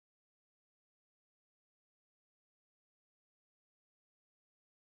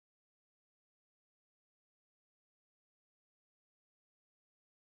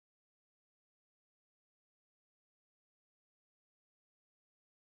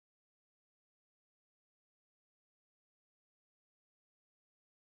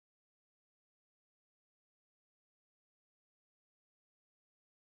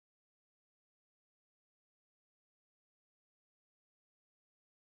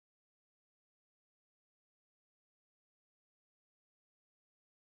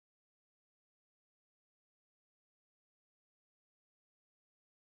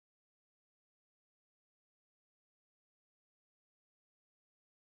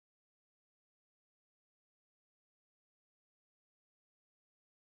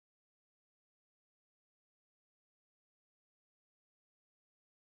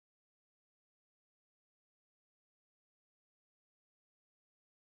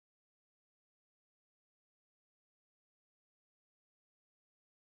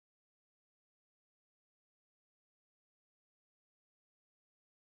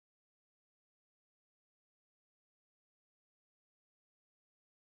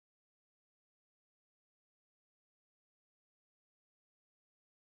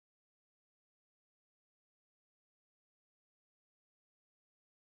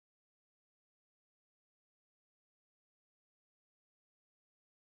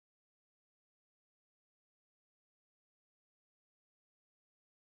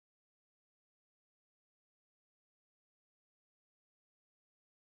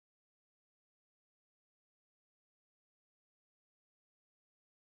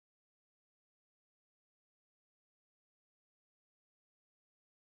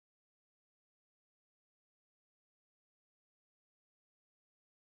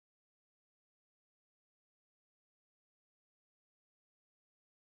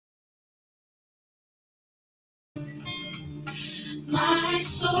My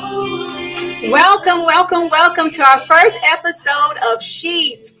soul is Welcome, welcome, welcome to our first episode of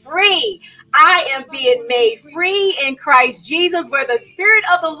She's Free. I am being made free in Christ Jesus, where the Spirit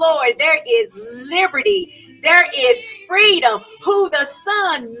of the Lord, there is liberty, there is freedom. Who the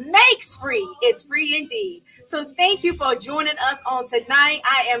Son makes free is free indeed. So thank you for joining us on tonight.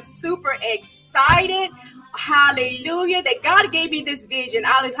 I am super excited. Hallelujah, that God gave me this vision,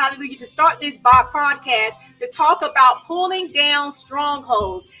 hallelujah, to start this podcast to talk about pulling down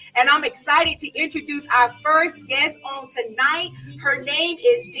strongholds. And I'm excited to introduce our first guest on tonight. Her name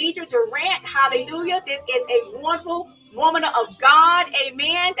is Deidre Durant. Hallelujah. This is a wonderful woman of God,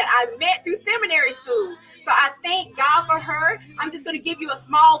 amen, that I met through seminary school. So I thank God for her. I'm just going to give you a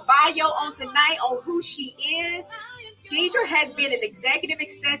small bio on tonight on who she is. Deidre has been an executive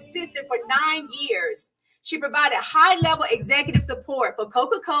assistant for 9 years. She provided high-level executive support for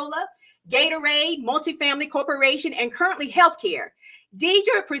Coca-Cola, Gatorade, Multifamily Corporation, and currently healthcare.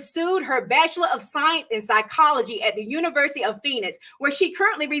 Deidre pursued her Bachelor of Science in Psychology at the University of Phoenix, where she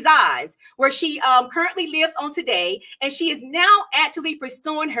currently resides, where she currently lives on today, and she is now actually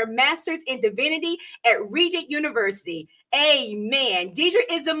pursuing her Master's in Divinity at Regent University. Amen. Deidre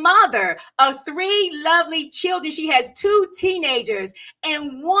is a mother of 3 lovely children. She has 2 teenagers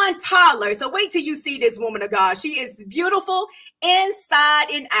and 1 toddler. So wait till you see this woman of God. She is beautiful inside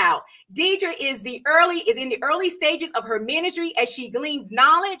and out. Deidre is in the early stages of her ministry as she gleans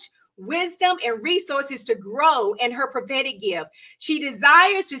knowledge, wisdom, and resources to grow in her prophetic gift. She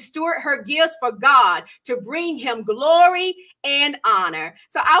desires to steward her gifts for God to bring him glory and honor.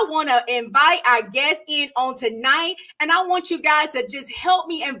 So I want to invite our guest in on tonight, and I want you guys to just help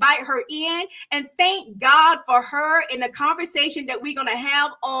me invite her in and thank God for her in the conversation that we're going to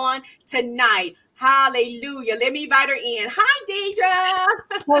have on tonight. Hallelujah. Let me invite her in. Hi,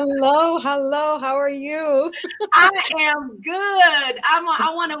 Deidre. Hello. How are you? I am good.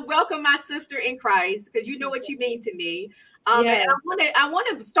 I want to welcome my sister in Christ because you know what you mean to me. Yes. And I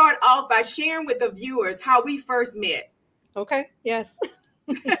want to start off by sharing with the viewers how we first met. Okay. Yes.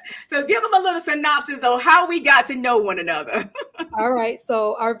 So give them a little synopsis on how we got to know one another. All right.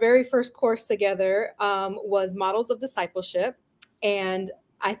 So our very first course together was Models of Discipleship. And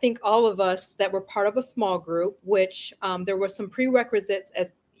I think all of us that were part of a small group, which there were some prerequisites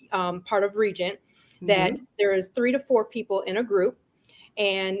as part of Regent, that there is 3 to 4 people in a group.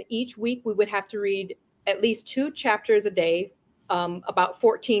 And each week we would have to read at least 2 chapters a day, about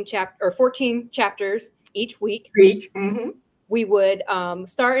 14 chapters each week. We would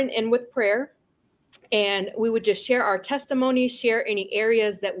start and end with prayer. And we would just share our testimonies, share any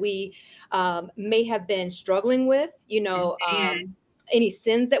areas that we may have been struggling with, any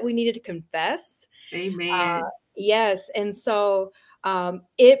sins that we needed to confess. Amen. Yes. And so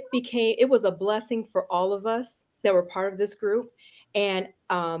it was a blessing for all of us that were part of this group. And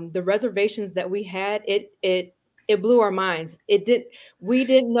the reservations that we had, it blew our minds. We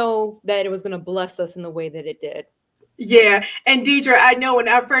didn't know that it was going to bless us in the way that it did. Yeah. And Deidre, I know when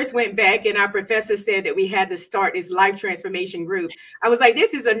I first went back and our professor said that we had to start this life transformation group, I was like,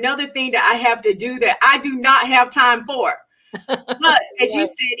 this is another thing that I have to do that I do not have time for. But as you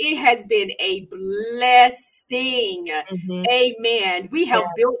said, it has been a blessing. Amen. We have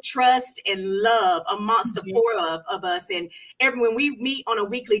built trust and love amongst the 4 of us. And when we meet on a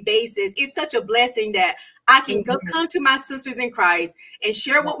weekly basis, it's such a blessing that I can come to my sisters in Christ and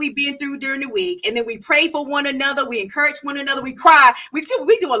share what we've been through during the week. And then we pray for one another. We encourage one another. We cry. We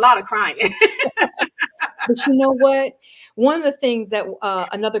do a lot of crying. But you know what? One of the things that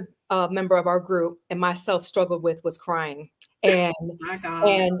another member of our group and myself struggled with was crying. And my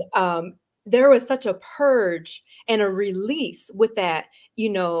God. there was such a purge and a release with that,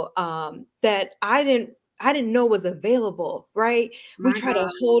 that I didn't know was available, right? We try to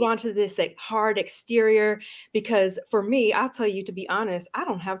hold on to this hard exterior because for me, I'll tell you, to be honest, I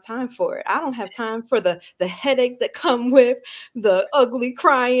don't have time for it. I don't have time for the headaches that come with the ugly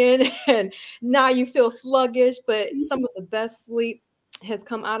crying and now you feel sluggish, but some of the best sleep has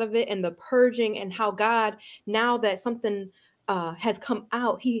come out of it, and the purging, and how God, now that something has come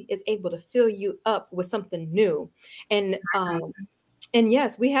out, he is able to fill you up with something new. And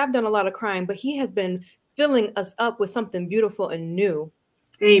yes, we have done a lot of crying, but he has been filling us up with something beautiful and new.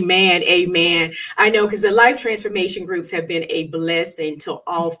 Amen. Amen. I know, because the life transformation groups have been a blessing to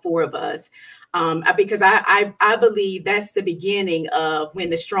all 4 of us. Because I believe that's the beginning of when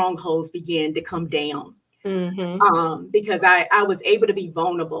the strongholds begin to come down. Because I was able to be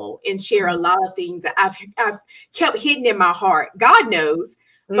vulnerable and share a lot of things that I've kept hidden in my heart. God knows,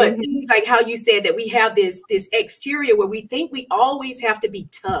 but things like how you said that we have this exterior where we think we always have to be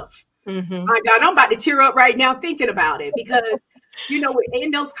tough. My God, I'm about to tear up right now thinking about it, because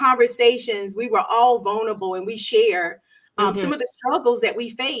In those conversations, we were all vulnerable and we share some of the struggles that we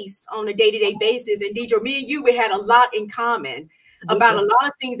face on a day-to-day basis. And Deidre, me and you, we had a lot in common about a lot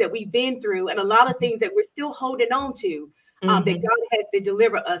of things that we've been through and a lot of things that we're still holding on to that God has to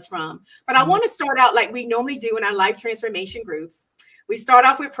deliver us from. But I want to start out like we normally do in our life transformation groups. We start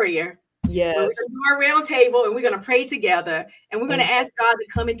off with prayer. Yes. We're going to do our round table and we're going to pray together and we're going to ask God to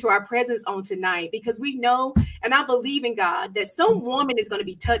come into our presence on tonight, because we know, and I believe in God, that some woman is going to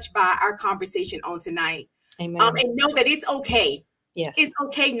be touched by our conversation on tonight. Amen. And know that it's okay. Yes. It's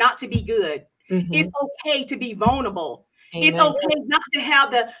okay not to be good. It's okay to be vulnerable. Amen. It's okay not to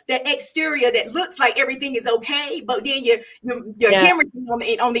have the exterior that looks like everything is okay, but then you're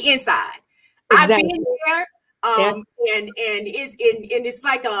hemorrhaging on the inside. Exactly. I've been there. And it's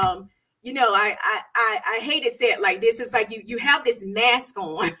like I hate to say it like this. It's like you have this mask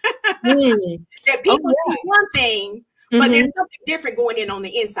on that people see one thing, but there's something different going in on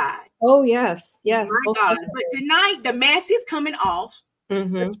the inside. Oh yes, yes. My God. But tonight the mask is coming off.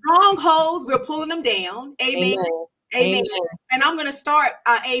 The strongholds, we're pulling them down. Amen. Amen. And I'm going to start,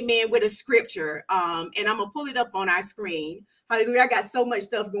 amen, with a scripture. And I'm going to pull it up on our screen. Hallelujah. I got so much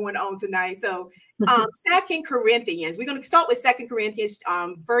stuff going on tonight. So 2 Corinthians, we're going to start with 2 Corinthians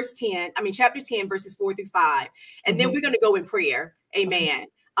chapter 10, verses 4-5. And then we're going to go in prayer. Amen.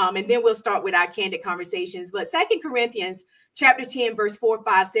 And then we'll start with our candid conversations. But 2 Corinthians chapter 10, verse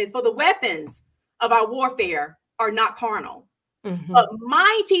 4-5 says, "For the weapons of our warfare are not carnal, but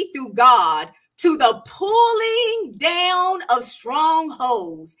mighty through God to the pulling down of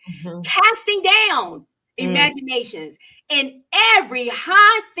strongholds, casting down imaginations, and every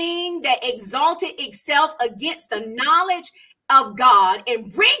high thing that exalted itself against the knowledge of God,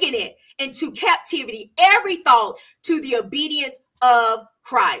 and bringing it into captivity, every thought to the obedience of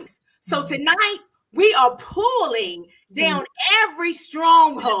Christ." So tonight, we are pulling down every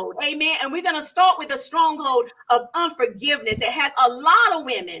stronghold. Amen. And we're going to start with the stronghold of unforgiveness that has a lot of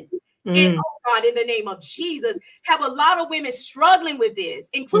women. And oh God, in the name of Jesus, have a lot of women struggling with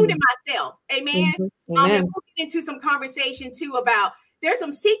this, including myself. Amen. And we'll get into some conversation too about there's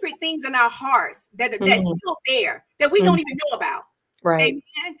some secret things in our hearts that's still there that we don't even know about. Right.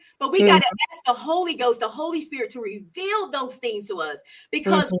 Amen. But we got to ask the Holy Ghost, the Holy Spirit, to reveal those things to us,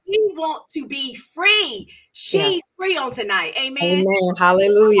 because we want to be free. She's free on tonight. Amen. Amen.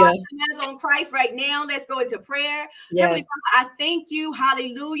 Hallelujah. Hands on Christ right now. Let's go into prayer. Yes. Heavenly Father, I thank you,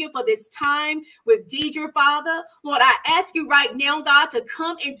 hallelujah, for this time with Deidre, Father. Lord, I ask you right now, God, to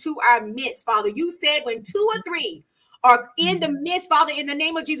come into our midst, Father. You said when 2 or 3 are in the midst, Father, in the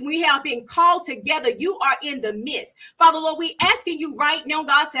name of Jesus, we have been called together. You are in the midst. Father, Lord, we asking you right now,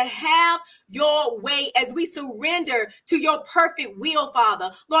 God, to have your way as we surrender to your perfect will,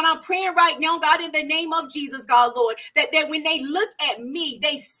 Father. Lord, I'm praying right now, God, in the name of Jesus, God, Lord, that when they look at me,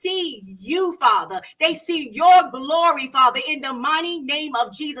 they see you, Father. They see your glory, Father, in the mighty name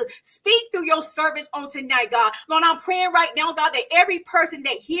of Jesus. Speak through your servants on tonight, God. Lord, I'm praying right now, God, that every person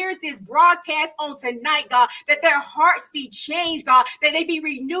that hears this broadcast on tonight, God, that their hearts be changed, God, that they be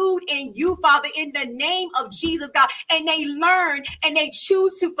renewed in you, Father, in the name of Jesus, God, and they learn and they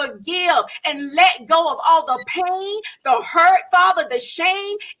choose to forgive and let go of all the pain, the hurt, Father, the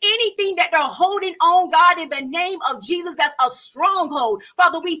shame, anything that they're holding on, God, in the name of Jesus, that's a stronghold.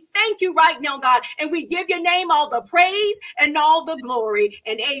 Father, we thank you right now, God, and we give your name all the praise and all the glory,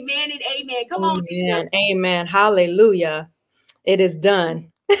 and amen and amen. Come on, Amen. Amen. Hallelujah. It is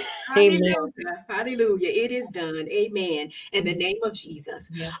done. Hallelujah. Hallelujah. It is done. Amen. In the name of Jesus.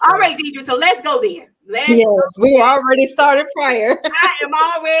 Yes, all right, Deidre. So let's go there. We already started prayer. I am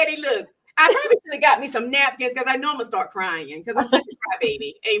already, look, I probably should have got me some napkins, because I know I'm going to start crying, because I'm such a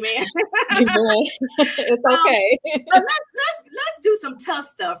crybaby. Amen. It's okay. But let's do some tough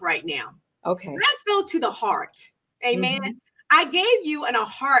stuff right now. Okay. Let's go to the heart. Amen. I gave you a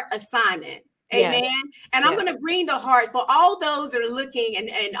heart assignment. Amen. Yes. And I'm going to bring the heart for all those that are looking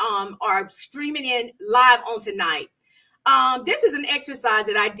and are streaming in live on tonight. This is an exercise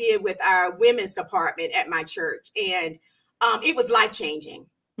that I did with our women's department at my church, and it was life-changing.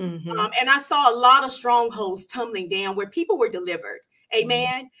 And I saw a lot of strongholds tumbling down where people were delivered.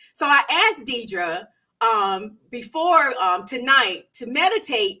 Amen. So I asked Deidre before tonight to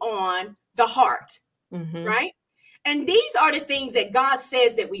meditate on the heart, right? And these are the things that God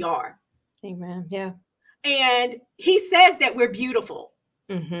says that we are. Amen. Yeah. And he says that we're beautiful,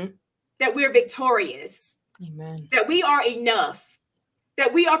 that we're victorious, amen, that we are enough,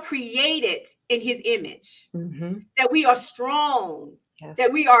 that we are created in his image, that we are strong, yes,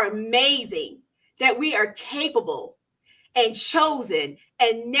 that we are amazing, that we are capable. and chosen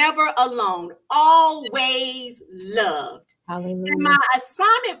and never alone, always loved. Hallelujah. And my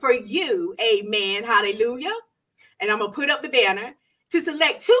assignment for you, amen, hallelujah, and I'm going to put up the banner, to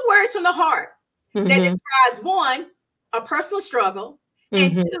select 2 words from the heart that describes, 1, a personal struggle,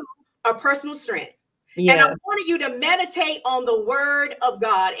 and 2, a personal strength. Yeah. And I wanted you to meditate on the word of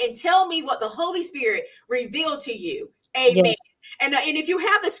God and tell me what the Holy Spirit revealed to you. Amen. Yeah. And if you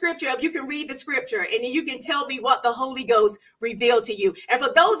have the scripture up, you can read the scripture and then you can tell me what the Holy Ghost revealed to you. And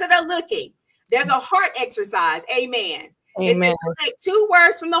for those that are looking, there's a heart exercise. Amen. It says select 2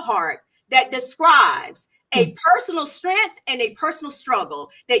 words from the heart that describes a personal strength and a personal struggle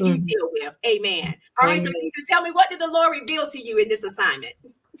that you deal with. Amen. All right. So you can tell me, what did the Lord reveal to you in this assignment?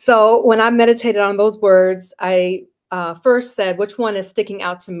 So when I meditated on those words, I first said, which one is sticking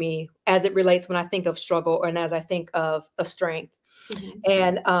out to me as it relates when I think of struggle and as I think of a strength?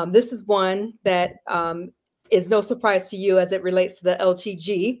 And this is one that is no surprise to you as it relates to the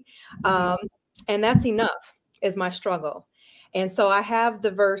LTG. And that's enough is my struggle. And so I have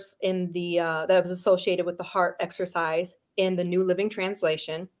the verse in the that was associated with the heart exercise in the New Living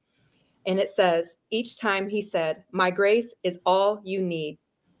Translation. And it says, each time he said, my grace is all you need.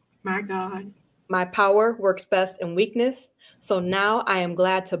 My God. My power works best in weakness. So now I am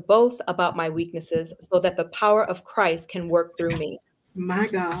glad to boast about my weaknesses so that the power of Christ can work through me. My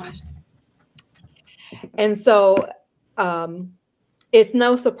God. And so it's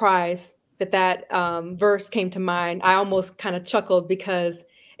no surprise that verse came to mind. I almost kind of chuckled because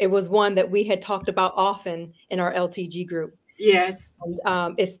it was one that we had talked about often in our LTG group. Yes.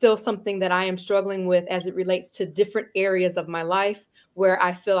 And it's still something that I am struggling with as it relates to different areas of my life where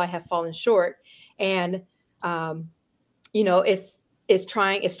I feel I have fallen short. And, you know, it's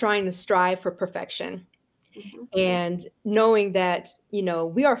trying to strive for perfection. And knowing that, you know,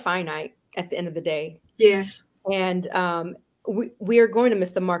 we are finite at the end of the day. Yes. And we are going to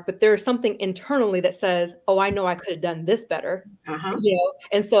miss the mark, but there's something internally that says, oh, I know I could have done this better. You know,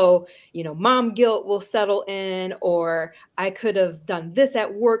 and so, you know, mom guilt will settle in, or I could have done this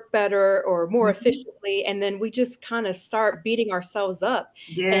at work better or more efficiently. And then we just kind of start beating ourselves up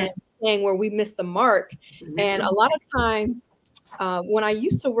and saying where we missed the mark. And a lot of times when I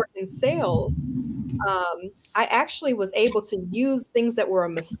used to work in sales, I actually was able to use things that were a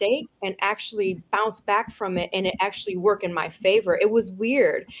mistake and actually bounce back from it, and it actually work in my favor. It was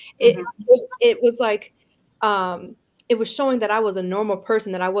weird. It was like, it was showing that I was a normal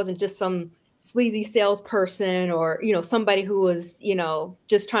person, that I wasn't just some sleazy salesperson or, you know, somebody who was, you know,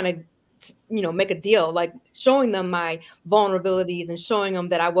 just trying to, you know, make a deal, like showing them my vulnerabilities and showing them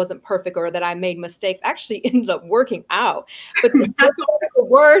that I wasn't perfect or that I made mistakes actually ended up working out. But the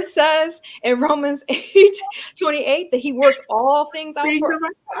word says in Romans 8:28 that he works all things out for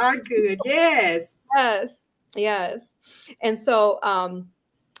our good. Yes. Yes. And so,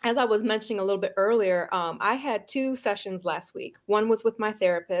 as I was mentioning a little bit earlier, I had 2 sessions last week. One was with my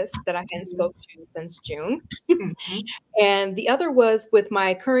therapist that I hadn't spoke to since June. And the other was with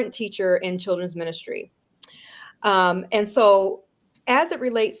my current teacher in children's ministry. And so as it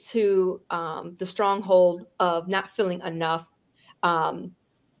relates to the stronghold of not feeling enough, in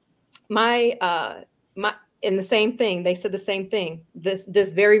the same thing, they said the same thing,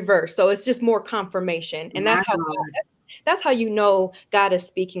 this very verse. So it's just more confirmation. And that's how you know God is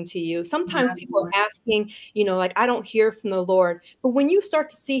speaking to you. Sometimes people are asking, you know, like, I don't hear from the Lord. But when you start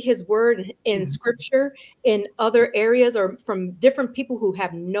to see his word in scripture, in other areas, or from different people who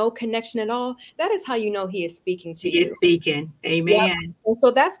have no connection at all, that is how you know he is speaking to you. He is speaking. Amen. Yep. And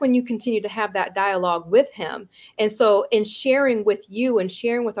so that's when you continue to have that dialogue with him. And so in sharing with you and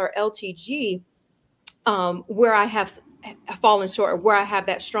sharing with our LTG, where I have fallen short, or where I have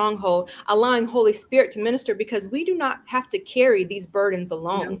that stronghold, allowing Holy Spirit to minister, because we do not have to carry these burdens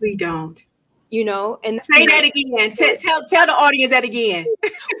alone. No, we don't. You know, and say that again. Tell the audience that again.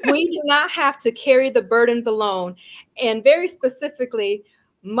 We do not have to carry the burdens alone. And very specifically,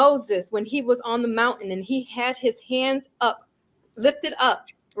 Moses, when he was on the mountain and he had his hands up, lifted up,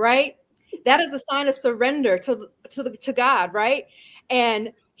 right? That is a sign of surrender to God, right?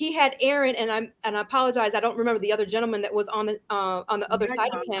 And he had Aaron, and I apologize, I don't remember the other gentleman that was on the other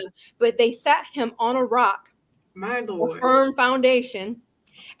side of him, but they sat him on a rock, my Lord, a firm foundation,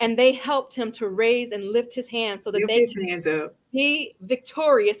 and they helped him to raise and lift his hands so that they could be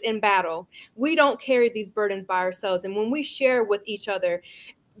victorious in battle. We don't carry these burdens by ourselves, and when we share with each other,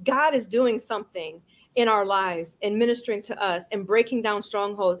 God is doing something. in our lives and ministering to us and breaking down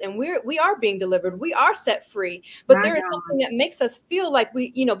strongholds, and we are being delivered, we are set free. But My there is God. something that makes us feel like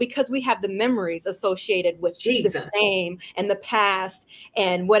we, you know, because we have the memories associated with the Jesus. shame and the past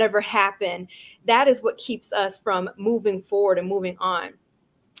and whatever happened, that is what keeps us from moving forward and moving on.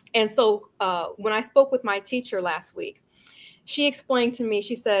 And so when I spoke with my teacher last week, she explained to me,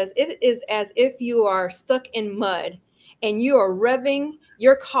 she says, it is as if you are stuck in mud and you are revving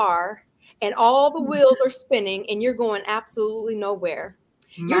your car and all the wheels are spinning and you're going absolutely nowhere.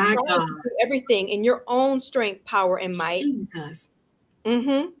 You're My trying God. to do everything in your own strength, power, and might. Jesus.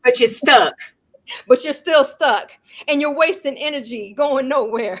 Mm-hmm. But you're stuck. But you're still stuck and you're wasting energy going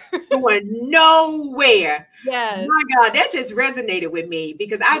nowhere. Going nowhere. Yes. My God, that just resonated with me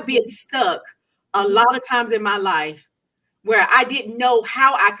because I've been stuck a lot of times in my life where I didn't know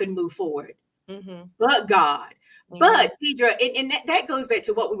how I could move forward. But God. But Deidre, and that goes back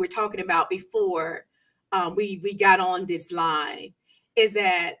to what we were talking about before we got on this line, is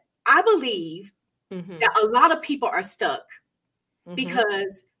that I believe that a lot of people are stuck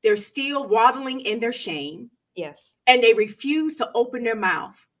because they're still waddling in their shame. Yes. And they refuse to open their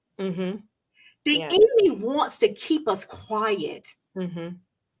mouth. Mm-hmm. The enemy wants to keep us quiet.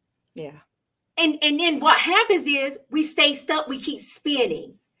 Yeah. And then what happens is we stay stuck. We keep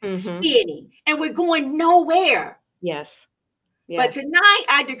spinning, spinning, and we're going nowhere. Yes. But tonight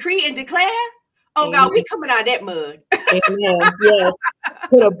I decree and declare, oh God, we coming out of that mud. Amen. Yes.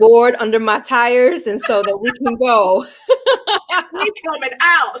 Put a board under my tires and so that we can go. We coming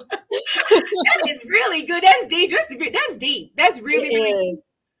out. That is really good. That's deep. That's deep. That's really, really deep.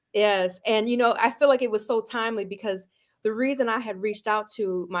 Yes. And, you know, I feel like it was so timely because the reason I had reached out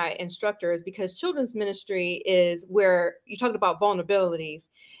to my instructor is because children's ministry is where you talked about vulnerabilities,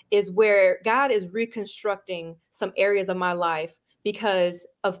 is where God is reconstructing some areas of my life because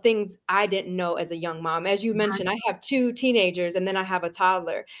of things I didn't know as a young mom. As you mentioned, I have 2 teenagers and then I have a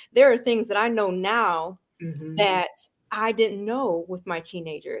toddler. There are things that I know now that I didn't know with my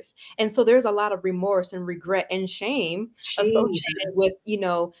teenagers. And so there's a lot of remorse and regret and shame associated with, you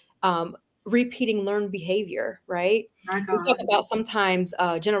know, repeating learned behavior, right? We talk about sometimes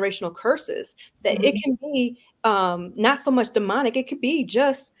generational curses, that it can be not so much demonic, it could be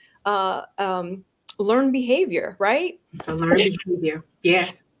just learned behavior, right? So learned behavior.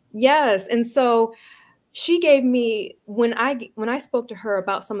 Yes. Yes. And so she gave me, when I spoke to her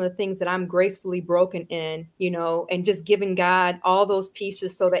about some of the things that I'm gracefully broken in, you know, and just giving God all those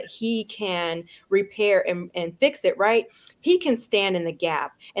pieces so that he can repair and fix it, right? He can stand in the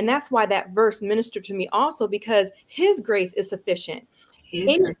gap. And that's why that verse ministered to me also, because his grace is sufficient.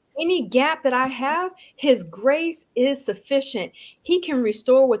 Any gap that I have, his grace is sufficient. He can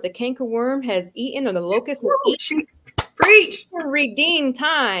restore what the cankerworm has eaten or the locust has eaten. Preach. He can redeem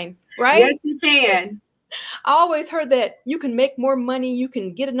time, right? Yes, he can. I always heard that you can make more money, you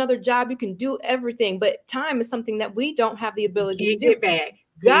can get another job, you can do everything, but time is something that we don't have the ability to do. Get back.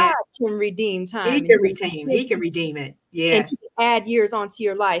 God can redeem time. He can redeem. He can redeem it. Yes. And add years onto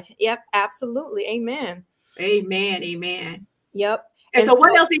your life. Yep, absolutely. Amen. Amen. Amen. Yep. And so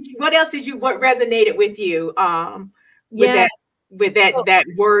what else did you what resonated with you with that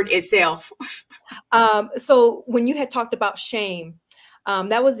word itself? So when you had talked about shame,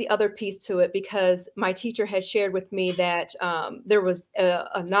 that was the other piece to it, because my teacher had shared with me that there was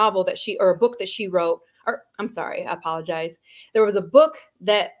a novel that or a book that she wrote, or I'm sorry, I apologize. There was a book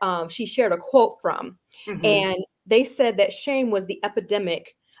that she shared a quote from, and they said that shame was the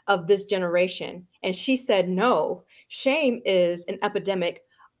epidemic of this generation. And she said, no, shame is an epidemic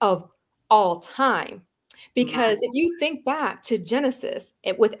of all time. Because if you think back to Genesis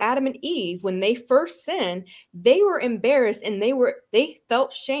with Adam and Eve, when they first sinned, they were embarrassed and they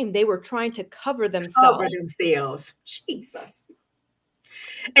felt shame. They were trying to cover themselves. Jesus.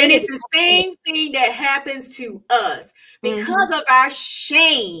 And it's the same thing that happens to us. Because of our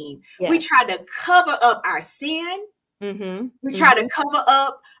shame, we try to cover up our sin. We try to cover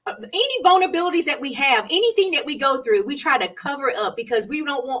up any vulnerabilities that we have, anything that we go through. We try to cover it up because we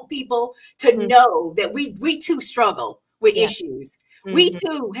don't want people to know that we too struggle with issues. We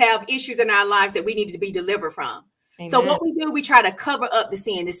too have issues in our lives that we need to be delivered from. Amen. So what we do, we try to cover up the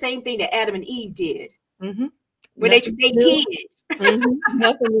sin, the same thing that Adam and Eve did. When they hid.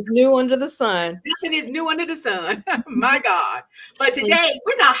 Nothing is new under the sun. Nothing is new under the sun. My God. But today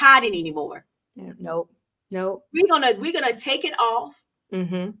we're not hiding anymore. Nope. Nope. We're gonna take it off,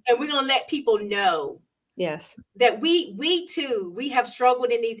 and we're gonna let people know, that we too have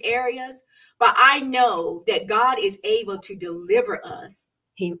struggled in these areas, but I know that God is able to deliver us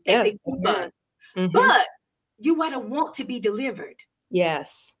and to keep us. But you gotta want to be delivered.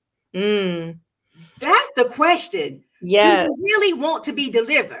 Yes. That's the question. Yes. Do you really want to be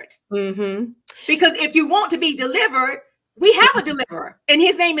delivered? Mm-hmm. Because if you want to be delivered, we have a deliverer, and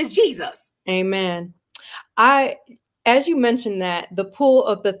his name is Jesus. Amen. As you mentioned that, the pool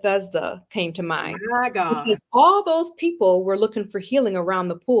of Bethesda came to mind. My God. Because all those people were looking for healing around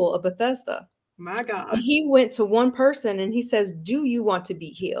the pool of Bethesda. My God. And he went to one person and he says, do you want to be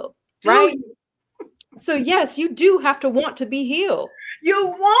healed? Right? So yes, you do have to want to be healed.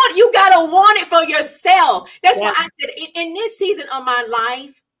 You gotta want it for yourself. That's why I said in this season of my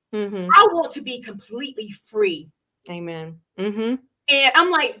life, I want to be completely free. Amen. Mm-hmm. And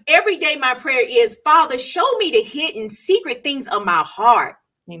I'm like, every day my prayer is, Father, show me the hidden secret things of my heart.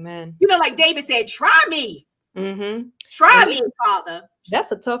 Amen. You know, like David said, try me. Mm-hmm. Try me, Father.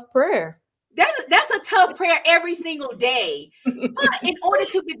 That's a tough prayer. That's a tough prayer every single day. But in order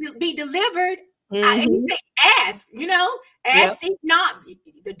to be delivered, and he said, ask, ask, seek, knock.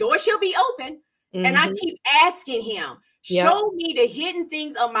 The door shall be open. And I keep asking him, show me the hidden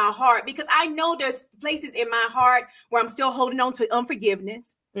things of my heart, because I know there's places in my heart where I'm still holding on to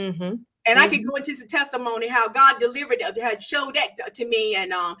unforgiveness. And I could go into the testimony how God delivered, had showed that to me,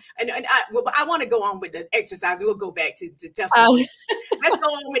 and I want to go on with the exercise. We'll go back to testimony. Let's go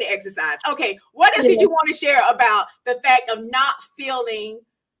on with the exercise. Okay, what else did you want to share about the fact of not feeling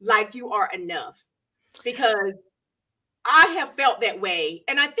like you are enough? Because I have felt that way,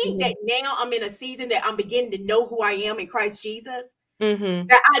 and I think that now I'm in a season that I'm beginning to know who I am in Christ Jesus.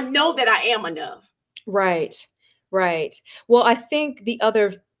 That I know that I am enough. Right. Well, I think the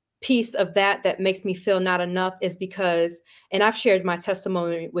other piece of that makes me feel not enough is because, and I've shared my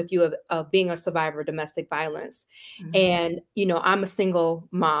testimony with you of being a survivor of domestic violence. And, I'm a single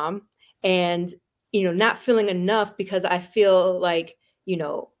mom, and, not feeling enough because I feel like,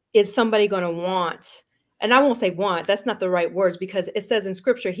 is somebody going to want, and I won't say want, that's not the right words, because it says in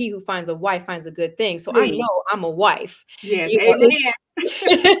scripture, he who finds a wife finds a good thing. So I know I'm a wife. Yes. Amen.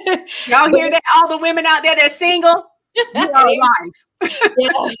 Y'all hear that? All the women out there that's single, you are a wife.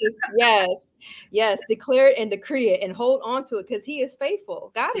 Yes. Declare it and decree it and hold on to it, because he is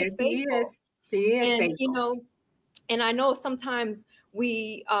faithful. God is faithful. He is and, faithful. And I know sometimes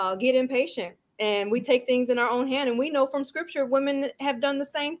we get impatient and we take things in our own hand, and we know from scripture women have done the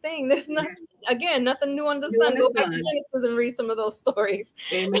same thing. There's nothing new under the sun. Go back to Genesis and read some of those stories.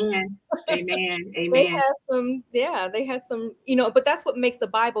 Amen. They had some, but that's what makes the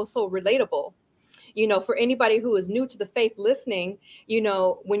Bible so relatable. For anybody who is new to the faith listening,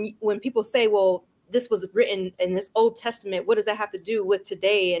 when people say, well, this was written in this Old Testament, what does that have to do with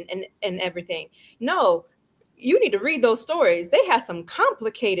today and everything? No, you need to read those stories. They have some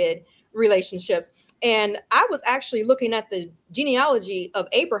complicated relationships. And I was actually looking at the genealogy of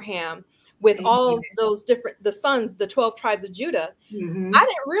Abraham with all of those the sons, the 12 tribes of Judah. I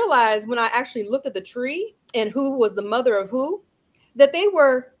didn't realize when I actually looked at the tree and who was the mother of who, that they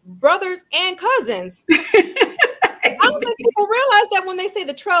were brothers and cousins. I don't think people realize that when they say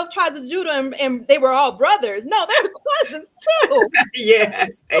the 12 tribes of Judah and they were all brothers. No, they're cousins too.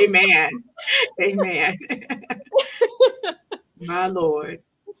 Yes. Amen. My Lord.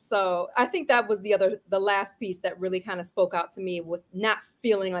 So I think that was the last piece that really kind of spoke out to me, with not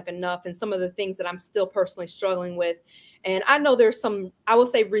feeling like enough and some of the things that I'm still personally struggling with. And I know there's some, I will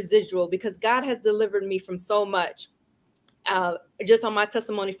say residual, because God has delivered me from so much. Just on my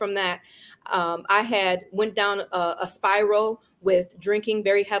testimony from that, I had went down a spiral with drinking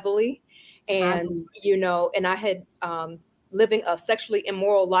very heavily, and and I had living a sexually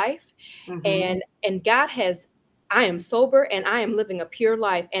immoral life, and God has, I am sober and I am living a pure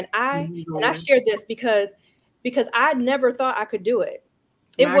life, and I shared this because I never thought I could do it.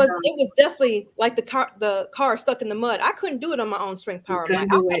 It was definitely like the car stuck in the mud. I couldn't do it on my own strength, power. I had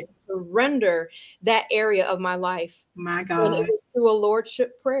to surrender that area of my life. My God. And it was through a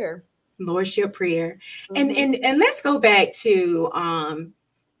lordship prayer. And let's go back to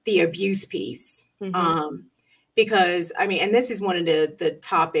the abuse piece. Because and this is one of the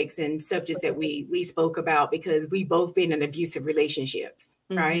topics and subjects that we spoke about, because we both been in abusive relationships,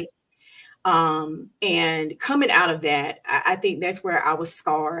 right? And coming out of that, I think that's where I was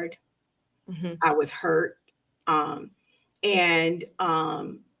scarred. I was hurt. And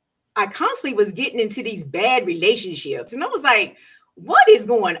I constantly was getting into these bad relationships. And I was like, what is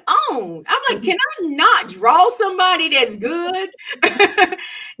going on? I'm like, can I not draw somebody that's good?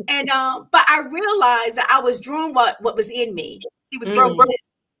 And but I realized that I was drawing what was in me. It was broken.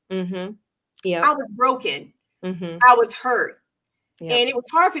 Yeah, I was broken. I was hurt. And it was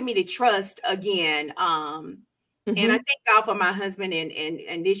hard for me to trust again. And I thank God for my husband.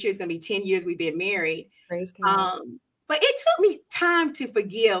 And this year is going to be 10 years we've been married. Praise God. But it took me time to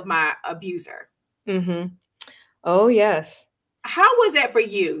forgive my abuser. Mm-hmm. Oh, yes. How was that for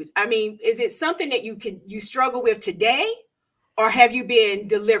you? I mean, is it something that you struggle with today, or have you been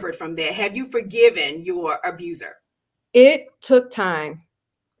delivered from that? Have you forgiven your abuser? It took time.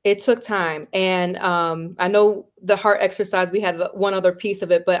 It took time. And I know the heart exercise, we had one other piece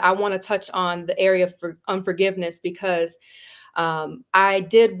of it, but I want to touch on the area for unforgiveness because I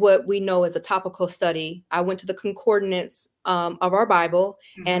did what we know as a topical study. I went to the concordance of our Bible,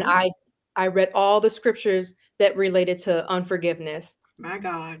 and Mm-hmm. I read all the scriptures that related to unforgiveness, My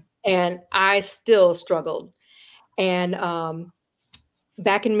God. and I still struggled. And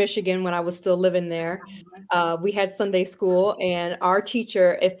back in Michigan, when I was still living there, we had Sunday school, and our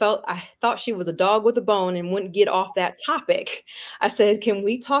teacher, I thought she was a dog with a bone and wouldn't get off that topic. I said, "Can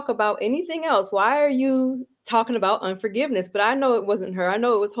we talk about anything else? Why are you talking about unforgiveness?" But I know it wasn't her. I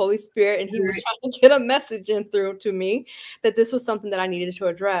know it was Holy Spirit, and he was Right. trying to get a message in through to me that this was something that I needed to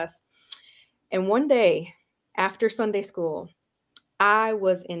address. And one day after Sunday school, I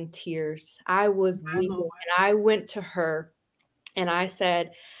was in tears. I was My weeping, Lord. and I went to her and I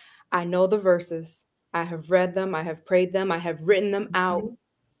said, "I know the verses. I have read them. I have prayed them. I have written them out. Mhm.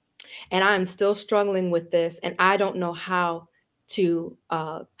 And I'm still struggling with this. And I don't know how to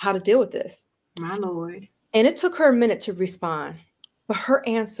deal with this." My Lord. And it took her a minute to respond. But her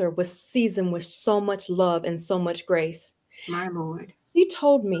answer was seasoned with so much love and so much grace. My Lord. She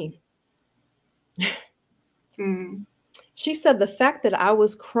told me, Mm. she said the fact that I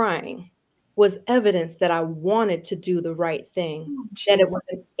was crying was evidence that I wanted to do the right thing, Oh, that it was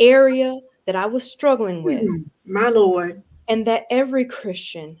an Jesus. area that I was struggling with, My Lord. and that every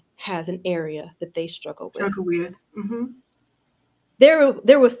Christian has an area that they struggle with. Struggle with. Mm-hmm.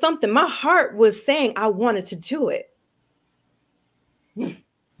 There was something, my heart was saying I wanted to do it.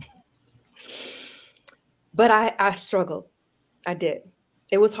 But I struggled. I did.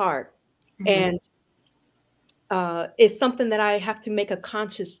 It was hard. Mm-hmm. And it's something that I have to make a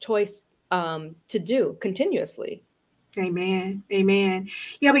conscious choice to do continuously. Amen. Amen.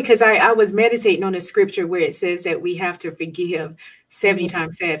 Yeah, because I was meditating on a scripture where it says that we have to forgive 70 Mhm.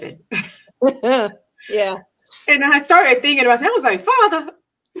 times 7. Yeah. And I started thinking about that. I was like, Father,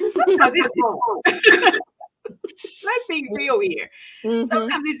 sometimes it's hard. Let's be real here. Hmm.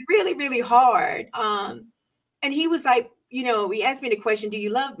 Sometimes it's really, really hard. And he was like, he asked me the question, "Do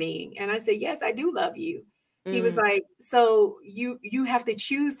you love me?" And I said, "Yes, I do love you." He was Mm, like, "So you have to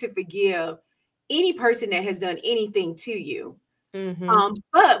choose to forgive any person that has done anything to you. mhm.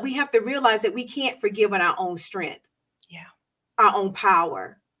 But we have to realize that we can't forgive in our own strength, Yeah. our own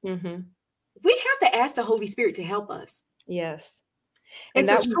power. Hmm. We have to ask the Holy Spirit to help us. Yes. And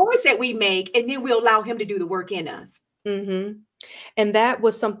It's a that choice that we make, and then we allow Him to do the work in us." mhm. And that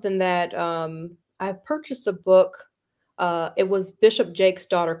was something that I purchased a book. It was Bishop Jake's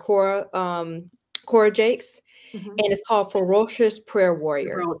daughter, Cora Jakes, Mhm. and it's called Ferocious Prayer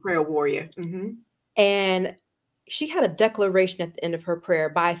Warrior. Prayer warrior. Hmm. And she had a declaration at the end of her prayer: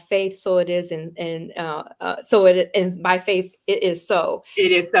 "By faith, so it is, and by faith it is so."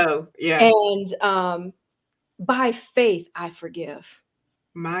 It is so. Yeah. And by faith, I forgive.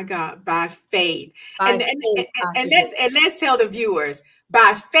 My God, by faith. By And and, and, faith, I and forgive. let's tell the viewers,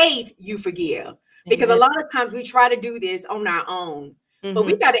 by faith you forgive. Because a Amen. lot of times we try to do this on our own, but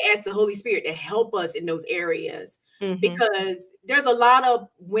we Hmm. got to ask the Holy Spirit to help us in those areas, Hmm. because there's a lot of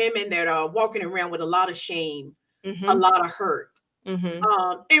women that are walking around with a lot of shame, a Hmm. lot of hurt, Hmm.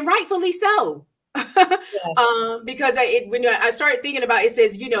 and rightfully so. Yes. Because when I started thinking about it, it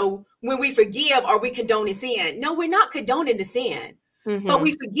says, when we forgive, are we condoning sin? No, we're not condoning the sin, but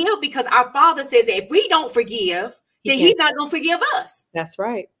we Hmm. forgive because our Father says that if we don't forgive, He then can't. He's not going to forgive us. That's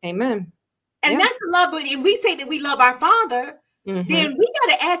right. Amen. And Yeah. that's the love. But if we say that we love our Father, Hmm. then we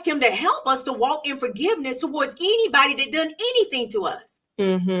got to ask Him to help us to walk in forgiveness towards anybody that done anything to us.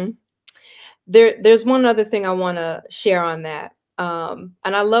 Hmm. There's one other thing I want to share on that. And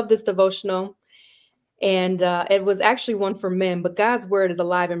I love this devotional. And it was actually one for men, but God's word is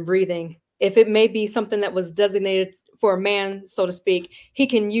alive and breathing. If it may be something that was designated for a man, so to speak, he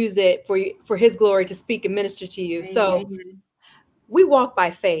can use it for his glory to speak and minister to you. So Amen. we walk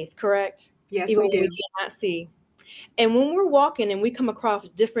by faith, correct? Yes, Even we when we do. cannot see. And when we're walking and we come across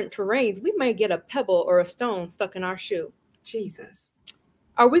different terrains, we might get a pebble or a stone stuck in our shoe. Jesus.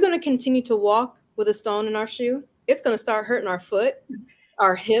 Are we going to continue to walk with a stone in our shoe? It's going to start hurting our foot,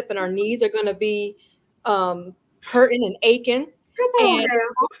 our hip, and our knees are going to be hurting and aching. Come on And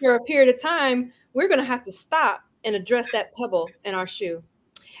now. after a period of time, we're going to have to stop and address that pebble in our shoe.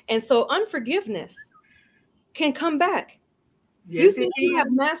 And so unforgiveness can come back. You Yes, it think you have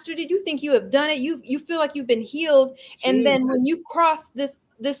can. mastered it. You think you have done it. You feel like you've been healed. And then Jesus. when you cross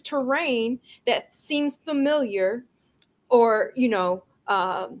this terrain that seems familiar, or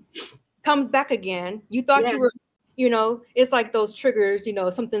comes back again. You thought you were, it's like those triggers, you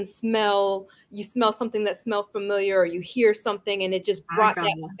smell something that smells familiar, or you hear something and it just brought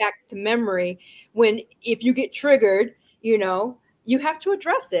that back to memory. When if you get triggered, you have to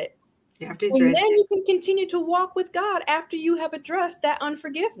address it. You have to address it. And then you can continue to walk with God after you have addressed that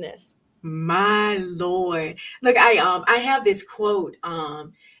unforgiveness. My Lord. Look, I have this quote.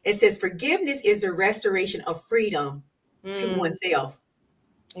 It says, forgiveness is the restoration of freedom to oneself.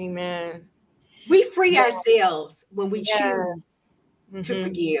 Amen. We free ourselves when we choose to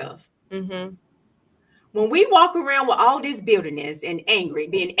forgive. Mm-hmm. When we walk around with all this bitterness and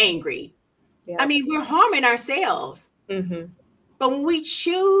being angry, I mean, we're harming ourselves. Mm-hmm. But when we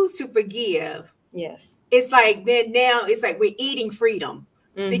choose to forgive, yes, it's like now it's like we're eating freedom,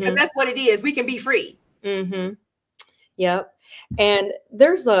 because that's what it is. We can be free. Mm-hmm. Yep. And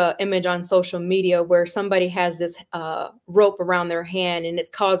there's a image on social media where somebody has this rope around their hand and it's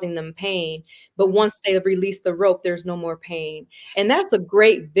causing them pain. But once they release the rope, there's no more pain. And that's a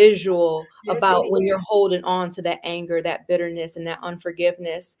great visual about when you're holding on to that anger, that bitterness, and that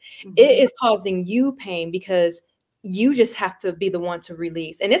unforgiveness. It is causing you pain because you just have to be the one to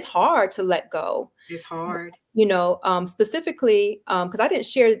release. And it's hard to let go. It's hard. Specifically, because I didn't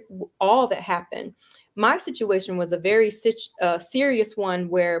share all that happened. My situation was a very serious one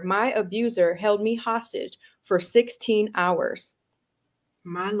where my abuser held me hostage for 16 hours.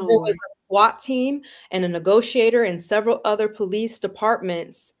 My Lord. There was a SWAT team and a negotiator and several other police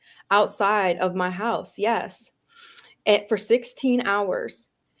departments outside of my house. Yes. For 16 hours.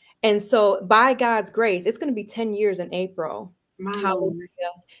 And so by God's grace, it's going to be 10 years in April. Hallelujah.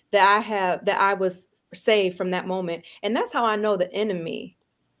 That I was saved from that moment. And that's how I know the enemy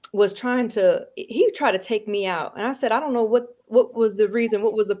was he tried to take me out. And I said, I don't know what was the reason,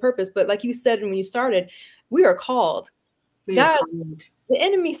 what was the purpose. But like you said, when you started, we are called. The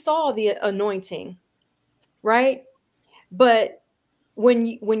enemy saw the anointing, right? But how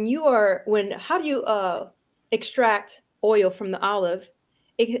do you extract oil from the olive?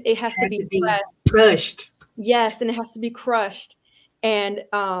 It has to be crushed. Yes, and it has to be crushed. And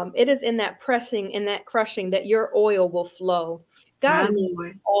it is in that pressing, in that crushing, that your oil will flow. God is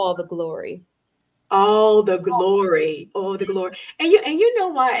all the glory. All the glory. All the glory. And you know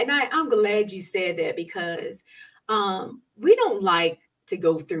why? And I'm glad you said that, because we don't like to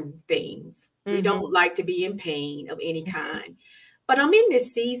go through things. We don't like to be in pain of any kind. But I'm in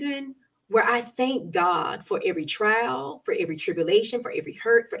this season where I thank God for every trial, for every tribulation, for every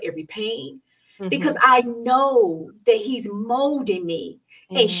hurt, for every pain, because I know that he's molding me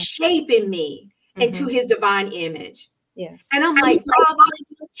and shaping me into his divine image. Yes. And I'm like, Father,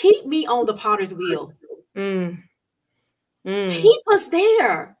 keep me on the potter's wheel. Keep us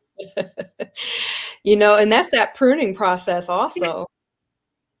there. And that's that pruning process also.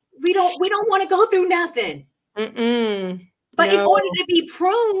 We don't want to go through nothing. But in order to be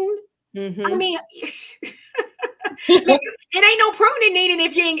pruned, I mean, it ain't no pruning needed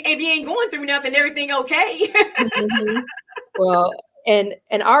if you ain't going through nothing. Everything okay? Well, and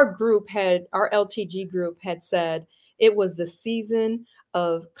our LTG group had said it was the season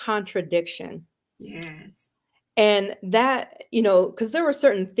of contradiction. Yes. And that, because there were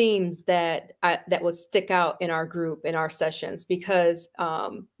certain themes that would stick out in our group, in our sessions, because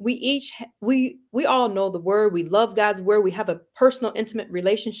we all know the word, we love God's word, we have a personal, intimate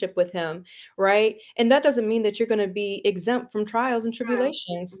relationship with him, right? And that doesn't mean that you're going to be exempt from trials and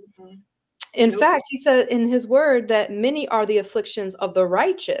tribulations. In fact, he said in his word that many are the afflictions of the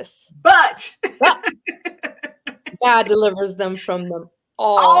righteous, but God delivers them from them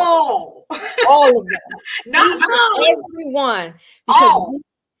all. All of them. Not some. Everyone. Because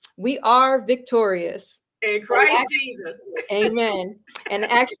we are victorious. In Christ Jesus. Amen. And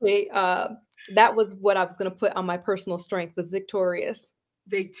actually, that was what I was going to put on my personal strength, was victorious.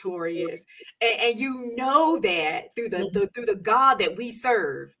 Victorious. And you know that through the God that we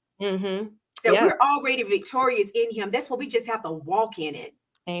serve, that we're already victorious in him. That's why we just have to walk in it.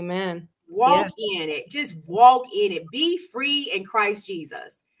 Amen. Walk in it. Just walk in it. Be free in Christ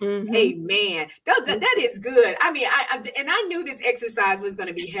Jesus. Amen. That is good. I mean, I knew this exercise was going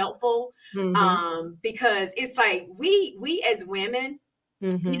to be helpful, because it's like we as women,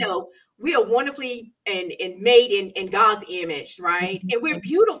 we are wonderfully and made in God's image, right? And we're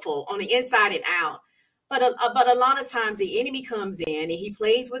beautiful on the inside and out. But a lot of times the enemy comes in and he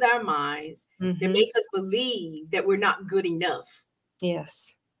plays with our minds to make us believe that we're not good enough.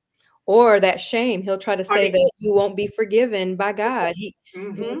 Yes. Or that shame. He'll try to say that you won't be forgiven by God.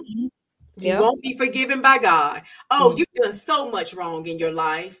 You won't be forgiven by God. Oh, you've done so much wrong in your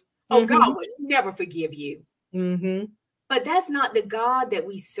life. Oh, God would never forgive you. But that's not the God that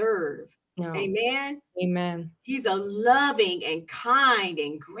we serve. No. Amen. Amen. He's a loving and kind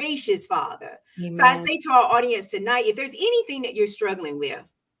and gracious Father. Amen. So I say to our audience tonight, if there's anything that you're struggling with,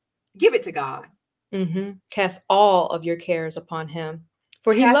 give it to God. Cast all of your cares upon him,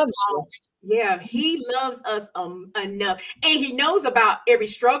 for he loves you. Yeah, he loves us enough. And he knows about every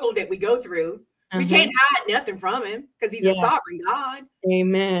struggle that we go through. We can't hide nothing from him because he's a sovereign God.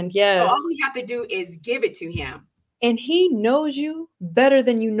 Amen. Yes. So all we have to do is give it to him. And he knows you better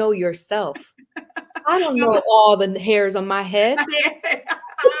than you know yourself. I don't know all the hairs on my head.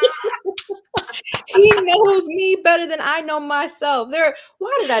 He knows me better than I know myself.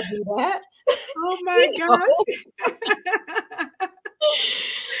 Why did I do that? Oh my gosh.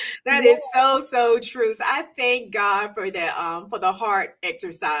 That is so true. So I thank God for that, for the heart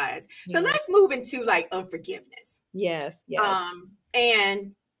exercise. So let's move into like unforgiveness. Yes.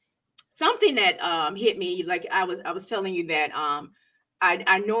 And something that hit me, like I was telling you that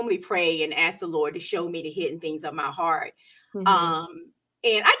I normally pray and ask the Lord to show me the hidden things of my heart.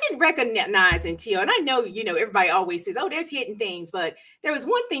 And I didn't recognize until, and I know, everybody always says, oh, there's hidden things, but there was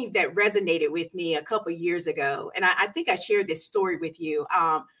one thing that resonated with me a couple of years ago. And I think I shared this story with you.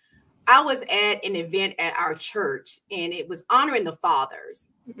 I was at an event at our church and it was honoring the fathers.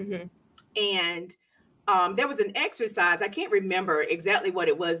 And there was an exercise. I can't remember exactly what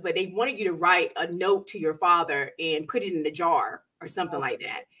it was, but they wanted you to write a note to your father and put it in a jar or something like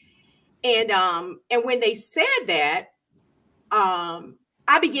that. And when they said that,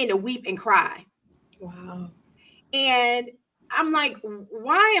 I began to weep and cry. Wow. And I'm like,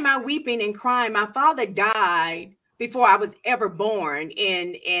 why am I weeping and crying? My father died before I was ever born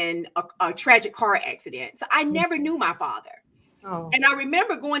in a tragic car accident. So I never knew my father. Oh. And I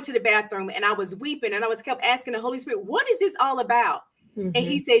remember going to the bathroom and I was weeping and I kept asking the Holy Spirit, what is this all about? And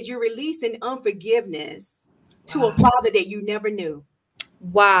he said, you're releasing unforgiveness to a father that you never knew.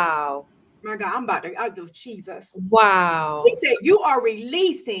 Wow. My God, I'm about to, oh, Jesus. Wow. He said, you are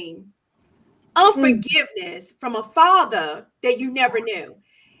releasing unforgiveness from a father that you never knew.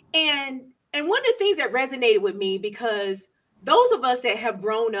 And one of the things that resonated with me, because those of us that have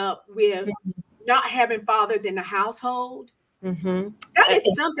grown up with not having fathers in the household, that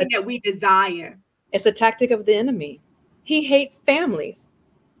is something that we desire. It's a tactic of the enemy. He hates families.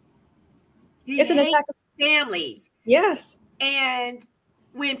 He hates families. Yes. And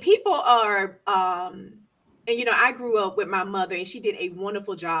when people are, and I grew up with my mother and she did a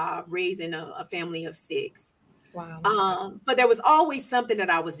wonderful job raising a family of 6. Wow. But there was always something that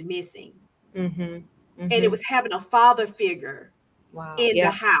I was missing. And it was having a father figure in the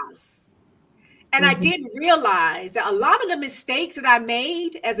house. And I didn't realize that a lot of the mistakes that I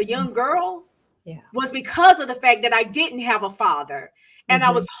made as a young girl was because of the fact that I didn't have a father. And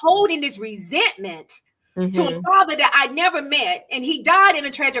I was holding this resentment to a father that I never met. And he died in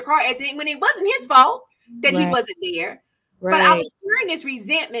a tragic car accident when it wasn't his fault that he wasn't there. But I was carrying this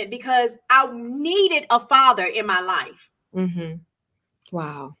resentment because I needed a father in my life.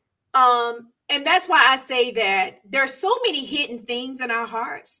 Wow. And that's why I say that there's so many hidden things in our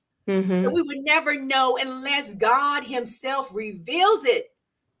hearts that we would never know unless God himself reveals it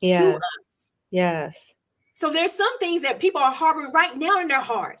to us. Yes. So there's some things that people are harboring right now in their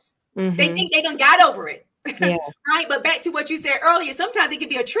hearts. They think they done got over it. Right. But back to what you said earlier, sometimes it can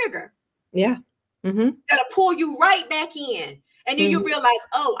be a trigger. Yeah. That'll pull you right back in. And then you realize,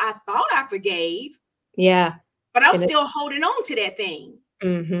 oh, I thought I forgave. Yeah. But I'm still holding on to that thing.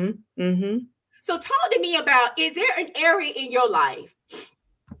 So talk to me about, is there an area in your life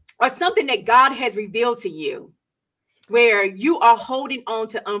or something that God has revealed to you where you are holding on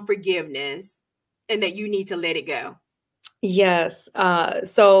to unforgiveness and that you need to let it go? Yes.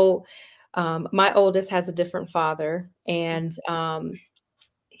 So my oldest has a different father, and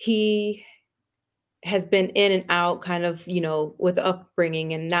he has been in and out kind of, with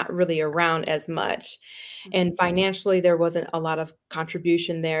upbringing and not really around as much. And financially, there wasn't a lot of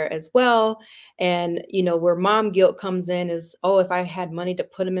contribution there as well. And, where mom guilt comes in is, oh, if I had money to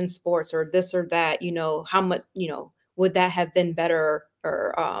put him in sports or this or that, how much, would that have been better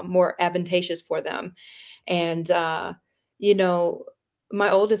or more advantageous for them? And, my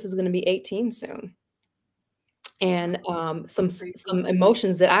oldest is going to be 18 soon. And some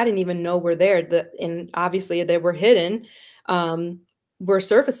emotions that I didn't even know were there, and obviously they were hidden, were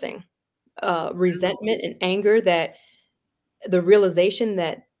surfacing. Resentment and anger, that the realization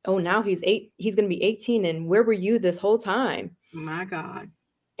that, oh, now he's going to be 18, and where were you this whole time? My God.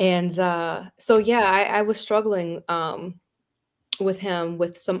 And so, yeah, I was struggling with him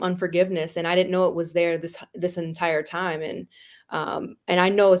with some unforgiveness, and I didn't know it was there this entire time. And I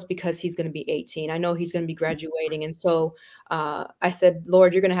know it's because he's going to be 18. I know he's going to be graduating. And so I said,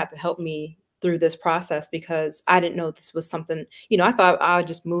 Lord, you're going to have to help me through this process, because I didn't know this was something, I thought I would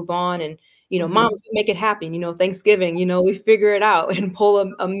just move on and, moms make it happen, Thanksgiving, we figure it out and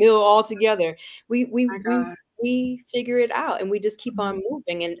pull a meal all together. We figure it out, and we just keep on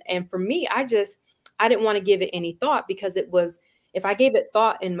moving. And for me, I didn't want to give it any thought, because if I gave it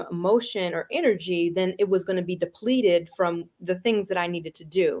thought and emotion or energy, then it was going to be depleted from the things that I needed to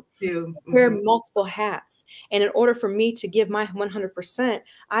do. Wear multiple hats. And in order for me to give my 100%,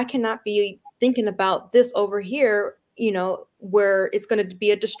 I cannot be thinking about this over here, where it's going to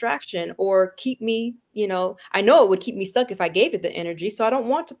be a distraction or keep me, I know it would keep me stuck if I gave it the energy. So I don't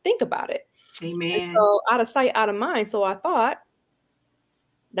want to think about it. Amen. And so out of sight, out of mind. So I thought,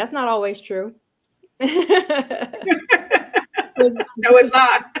 that's not always true. No, it's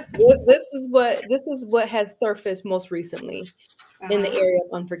not. This is what has surfaced most recently in the area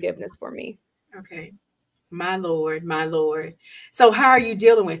of unforgiveness for me. Okay. My Lord, my Lord. So how are you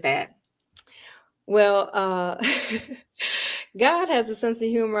dealing with that? Well, God has a sense of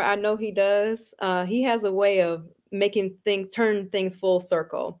humor. I know he does. He has a way of turn things full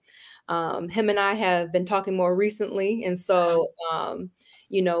circle. Him and I have been talking more recently. And so,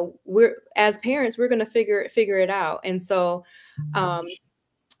 we're, as parents, we're going to figure it out. And so,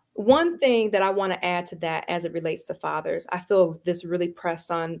 one thing that I want to add to that as it relates to fathers, I feel this really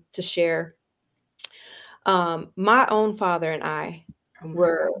pressed on to share. My own father and I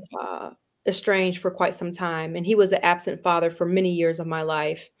were estranged for quite some time, and he was an absent father for many years of my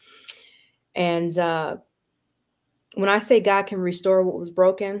life. And when I say God can restore what was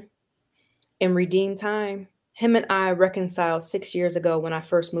broken and redeem time, him and I reconciled 6 years ago when I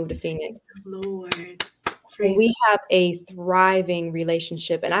first moved to Phoenix. Lord. We have a thriving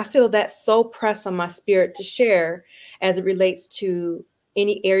relationship, and I feel that so pressed on my spirit to share as it relates to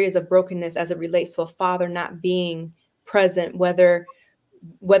any areas of brokenness, as it relates to a father not being present, whether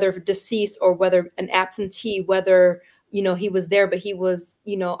deceased or whether an absentee, whether he was there but he was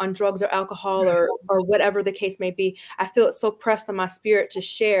on drugs or alcohol or whatever the case may be. I feel it so pressed on my spirit to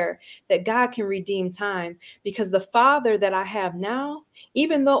share that God can redeem time, because the father that I have now,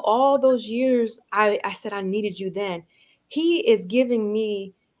 even though all those years I said I needed you then, he is giving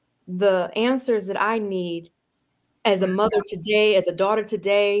me the answers that I need as a mother today, as a daughter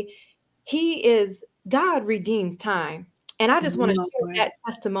today. God redeems time. And I just want to share that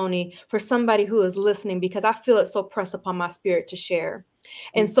testimony for somebody who is listening, because I feel it so pressed upon my spirit to share.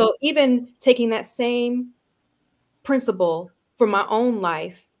 And so even taking that same principle for my own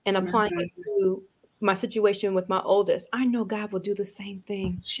life and applying it to my situation with my oldest, I know God will do the same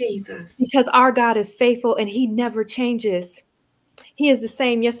thing. Jesus. Because our God is faithful and he never changes. He is the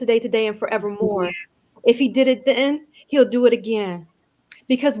same yesterday, today, and forevermore. Yes. If he did it then, he'll do it again.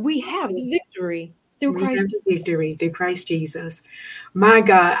 Because we have the victory. Through Christ Jesus. My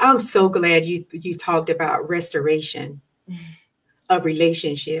God, I'm so glad you talked about restoration of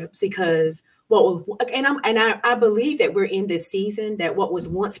relationships, because I believe that we're in this season that what was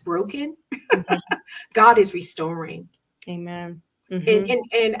once broken, God is restoring. Amen.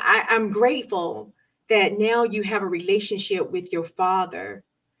 And I'm grateful that now you have a relationship with your father,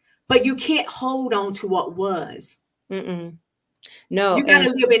 but you can't hold on to what was. No, you got to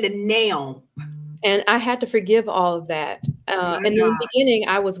live in the now. And I had to forgive all of that. And in the beginning,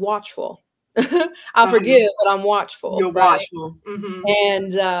 I was watchful. I'll forgive, but I'm watchful. You're watchful.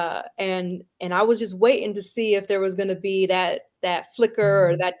 And I was just waiting to see if there was going to be that flicker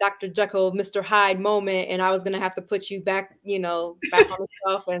or that Dr. Jekyll, Mr. Hyde moment, and I was going to have to put you back, back on the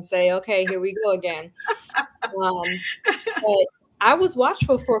shelf and say, okay, here we go again. But I was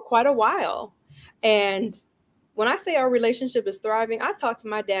watchful for quite a while. And when I say our relationship is thriving, I talk to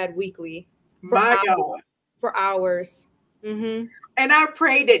my dad weekly. For hours. And I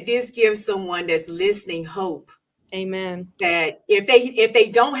pray that this gives someone that's listening hope. Amen. That if they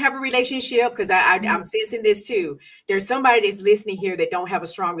don't have a relationship, because I'm sensing this too, there's somebody that's listening here that don't have a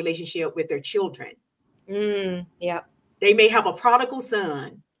strong relationship with their children. Yeah. They may have a prodigal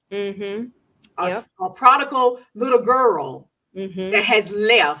son, a prodigal little girl that has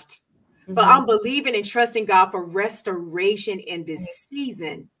left. But I'm believing and trusting God for restoration in this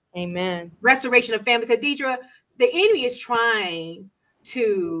season. Amen. Restoration of family. Because Deidre, the enemy is trying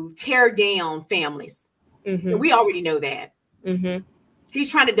to tear down families. We already know that.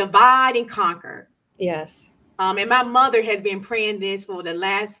 He's trying to divide and conquer. Yes. And my mother has been praying this for the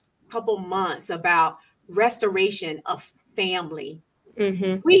last couple months about restoration of family.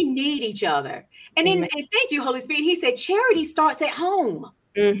 We need each other. And then, and thank you, Holy Spirit. He said, charity starts at home.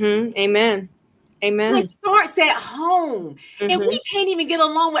 Amen. Amen. It starts at home. And we can't even get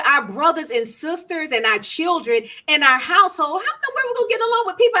along with our brothers and sisters and our children and our household. How in the world are we going to get along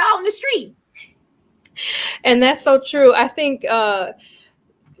with people out in the street? And that's so true. I think,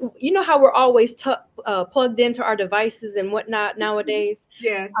 you know how we're always plugged into our devices and whatnot nowadays?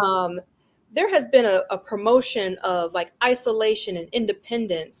 Yes. There has been a promotion of like isolation and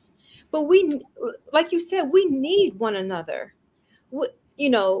independence. But we, like you said, we need one another. You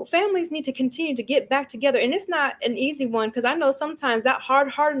know, families need to continue to get back together. And it's not an easy one, because I know sometimes that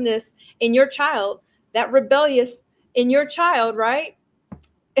hard-heartedness in your child, that rebellious in your child, right?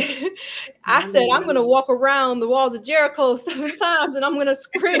 I said, I'm going to walk around the walls of Jericho 7 times, and I'm going to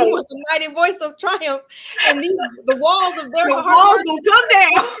scream with a mighty voice of triumph. And the walls of their heart will come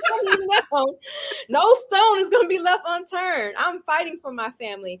down. No stone is going to be left unturned. I'm fighting for my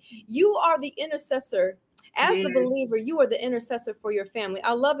family. You are the intercessor. As the believer, you are the intercessor for your family.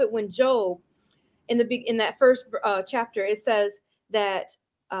 I love it when Job, in that first chapter, it says that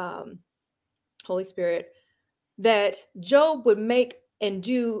Holy Spirit, that Job would make and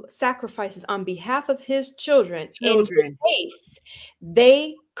do sacrifices on behalf of his children in case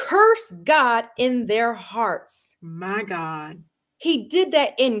they curse God in their hearts. My God. He did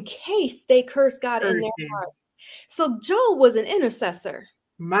that in case they curse God in their heart. So Job was an intercessor.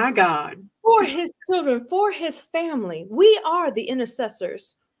 My God. For his children, for his family. We are the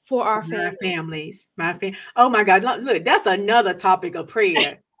intercessors for our families. Oh my God. Look, that's another topic of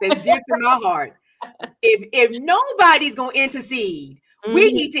prayer that's dear to my heart. If nobody's going to intercede,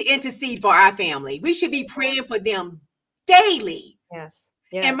 we need to intercede for our family. We should be praying for them daily. Yes.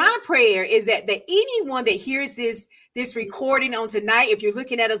 And my prayer is that anyone that hears this recording on tonight, if you're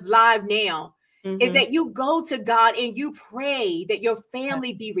looking at us live now, is that you go to God and you pray that your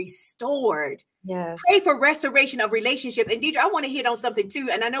family be restored. Yes. Pray for restoration of relationships. And Deidre, I want to hit on something too.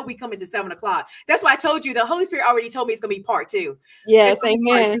 And I know we come into 7 o'clock. That's why I told you the Holy Spirit already told me it's going to be part 2. Yes,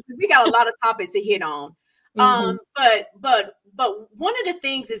 amen. We got a lot of topics to hit on. But one of the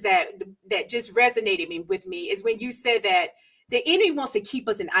things is that just resonated with me is when you said that the enemy wants to keep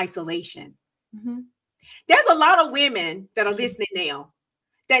us in isolation. There's a lot of women that are listening now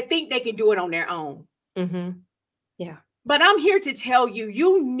that think they can do it on their own. Yeah. But I'm here to tell you,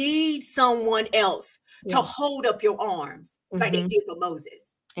 you need someone else to hold up your arms like they did for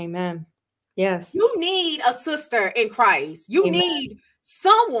Moses. Amen. Yes. You need a sister in Christ. You need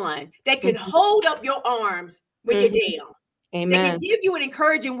someone that can hold up your arms when you're down. Amen. That can give you an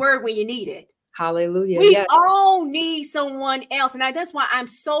encouraging word when you need it. Hallelujah. We all need someone else. And that's why I'm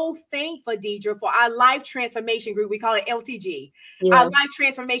so thankful, Deidre, for our life transformation group. We call it LTG, our life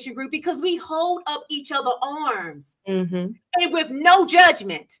transformation group, because we hold up each other's arms and with no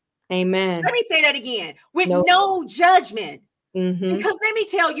judgment. Amen. Let me say that again. With no judgment. Because let me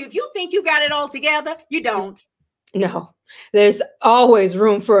tell you, if you think you got it all together, you don't. No, there's always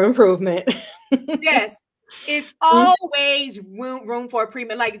room for improvement. Yes. It's always room for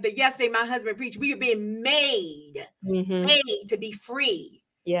improvement. Like yesterday, my husband preached, we are being made to be free.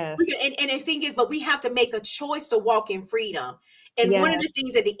 Yes. And the thing is, but we have to make a choice to walk in freedom. And one of the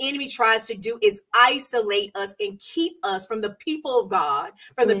things that the enemy tries to do is isolate us and keep us from the people of God,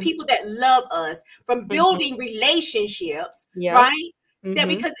 from the people that love us, from building relationships, right? That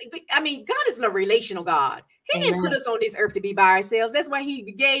because, I mean, God is a relational God. He didn't put us on this earth to be by ourselves. That's why he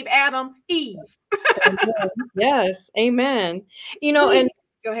gave Adam Eve. Yes. Amen. You know, and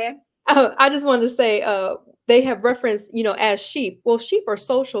go ahead. I just wanted to say, they have referenced, you know, as sheep. Well, sheep are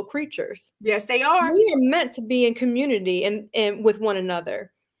social creatures. Yes, they are. We are meant to be in community and with one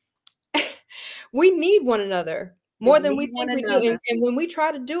another. We need one another more than we think we do. And when we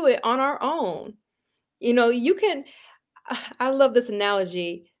try to do it on our own, you know, I love this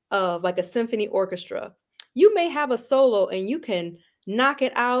analogy of like a symphony orchestra. You may have a solo and you can knock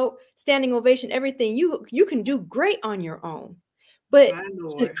it out, standing ovation, everything. You can do great on your own. But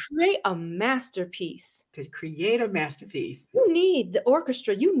to create a masterpiece, you need the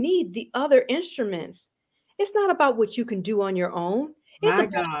orchestra. You need the other instruments. It's not about what you can do on your own. It's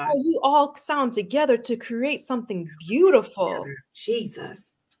about how you all sound together to create something beautiful.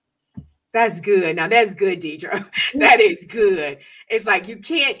 Jesus. That's good. Now that's good, Deidre. That is good. It's like you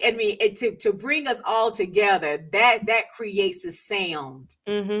can't, I mean, to bring us all together, that creates a sound.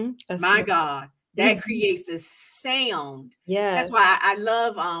 My God. That creates a sound. Yeah. That's why I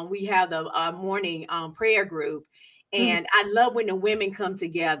love, we have the morning prayer group. And I love when the women come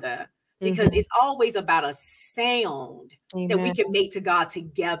together because it's always about a sound that we can make to God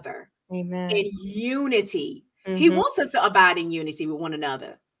together. Amen. In unity. He wants us to abide in unity with one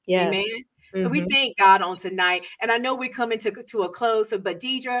another. Yes. Amen. So we thank God on tonight. And I know we're coming to a close. So, but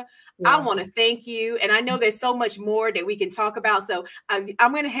Deidre, I want to thank you. And I know there's so much more that we can talk about. So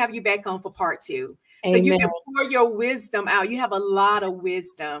I'm going to have you back on for part 2. Amen. So you can pour your wisdom out. You have a lot of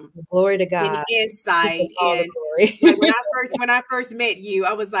wisdom. Glory to God. And insight. And like when I first met you,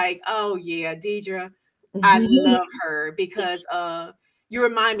 I was like, oh yeah, Deidre, I love her because you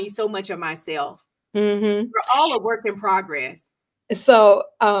remind me so much of myself. We're all a work in progress. So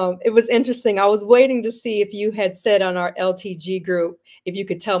it was interesting. I was waiting to see if you had said on our LTG group, if you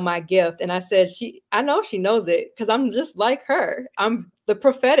could tell my gift. And I said, I know she knows it because I'm just like her. I'm the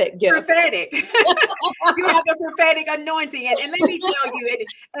prophetic gift. Prophetic. You have the prophetic anointing. And let me tell you,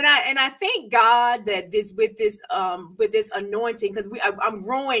 and I thank God that with this anointing, because I'm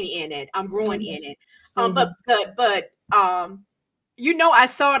growing in it. I'm growing in it. But you know, I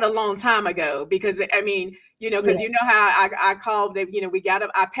saw it a long time ago because I mean, you know, because you know how I called them, you know, we got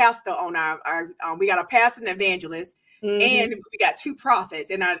a pastor on our we got a pastor and evangelist, and we got 2 prophets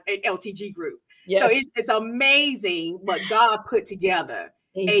in our LTG group. So it's amazing what God put together.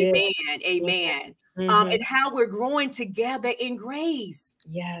 Amen. Amen. And how we're growing together in grace.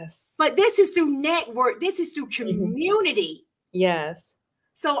 Yes. But this is through network. This is through community. Yes.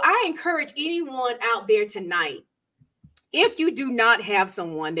 So I encourage anyone out there tonight, if you do not have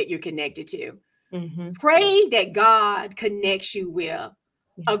someone that you're connected to, pray that God connects you with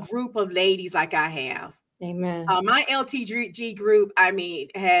a group of ladies like I have. Amen. My LTG group, I mean,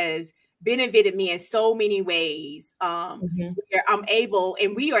 has benefited me in so many ways. Where I'm able,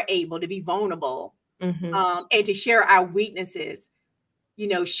 and we are able to be vulnerable, and to share our weaknesses, you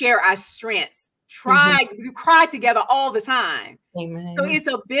know, share our strengths. We cry together all the time. Amen. So it's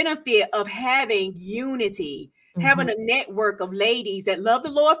a benefit of having unity, having a network of ladies that love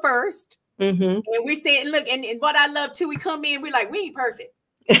the Lord first. And we say, look, and what I love too, we come in, we're like, we ain't perfect.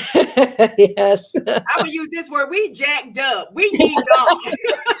 Yes. I would use this word, we jacked up. We need God.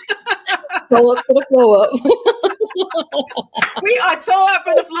 Pull up to the floor up. We are tore up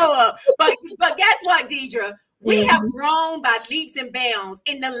from the floor up. But guess what, Deidre? We have grown by leaps and bounds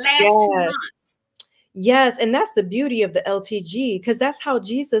in the last 2 months. Yes, and that's the beauty of the LTG, because that's how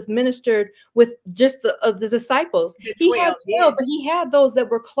Jesus ministered with just the disciples. He had 12, but he had those that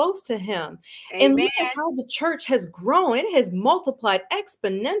were close to him. Amen. And look at how the church has grown. It has multiplied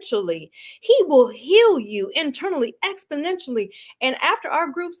exponentially. He will heal you internally exponentially. And after our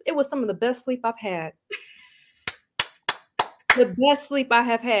groups, it was some of the best sleep I've had. The best sleep I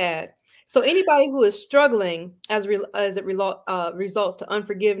have had. So anybody who is struggling as it results to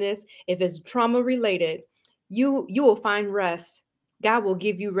unforgiveness, if it's trauma related, you will find rest. God will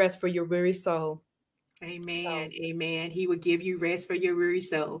give you rest for your weary soul. Amen. So. Amen. He will give you rest for your weary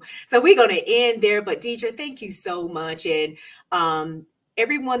soul. So we're going to end there. But Deidre, thank you so much. And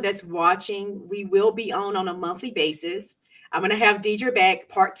everyone that's watching, we will be on a monthly basis. I'm going to have Deidre back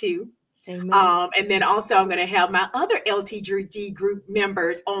part 2. Amen. And then also I'm going to have my other LTG group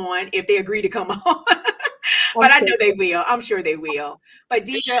members on if they agree to come on. But I know they will. I'm sure they will. But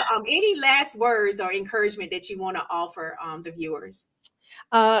Deidre, any last words or encouragement that you want to offer the viewers?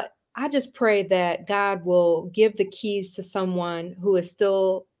 I just pray that God will give the keys to someone who is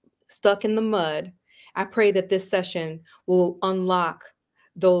still stuck in the mud. I pray that this session will unlock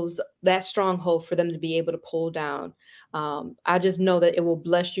that stronghold for them to be able to pull down. I just know that it will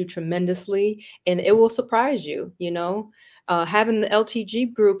bless you tremendously, and it will surprise you. You know, having the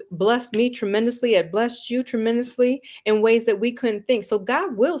LTG group blessed me tremendously. It blessed you tremendously in ways that we couldn't think. So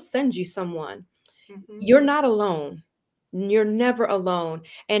God will send you someone. You're not alone. You're never alone.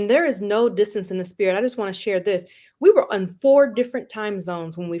 And there is no distance in the spirit. I just want to share this. We were on 4 different time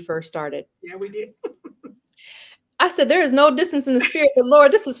zones when we first started. Yeah, we did. I said, there is no distance in the spirit, but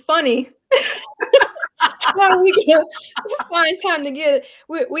Lord, this is funny. How are we going to find time to get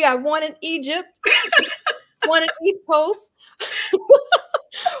it? We got one in Egypt, one in East Coast,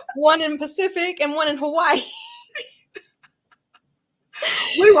 one in Pacific, and one in Hawaii.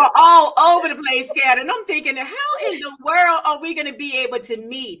 We were all over the place scattered. And I'm thinking, how in the world are we going to be able to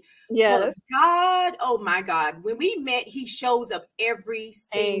meet? Yes. But God, oh my God, when we met, he shows up every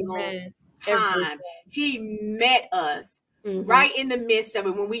single time. He met us right in the midst of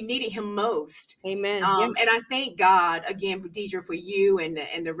it when we needed him most. Amen. And I thank God again, Deidre, for you and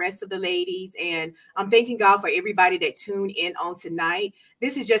the rest of the ladies. And I'm thanking God for everybody that tuned in on tonight.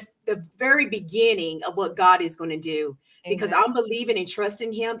 This is just the very beginning of what God is going to do. Because I'm believing and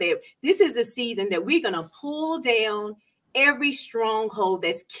trusting him that this is a season that we're going to pull down every stronghold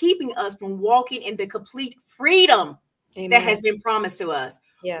that's keeping us from walking in the complete freedom that has been promised to us.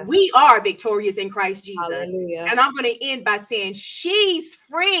 Yes. We are victorious in Christ Jesus. Hallelujah. And I'm going to end by saying she's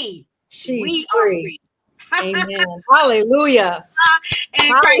free. She's are free. free. Amen. Hallelujah.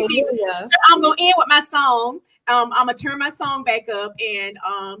 And Christ Jesus. I'm going to end with my song. I'm going to turn my song back up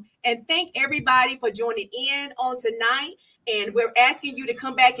and thank everybody for joining in on tonight. And we're asking you to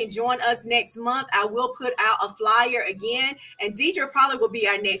come back and join us next month. I will put out a flyer again, and Deidre probably will be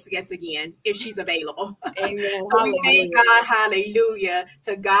our next guest again if she's available. Amen. So we thank God. Hallelujah.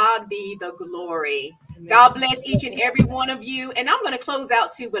 To God be the glory. Amen. God bless each and every one of you. And I'm going to close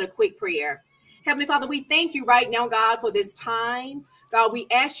out too with a quick prayer. Heavenly Father, we thank you right now, God, for this time. God, we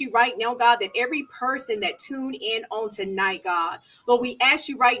ask you right now, God, that every person that tuned in on tonight, God, Lord, we ask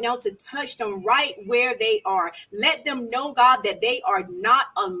you right now to touch them right where they are. Let them know, God, that they are not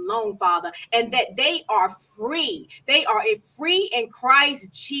alone, Father, and that they are free. They are free in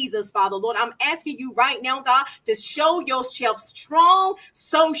Christ Jesus, Father. Lord, I'm asking you right now, God, to show yourself strong,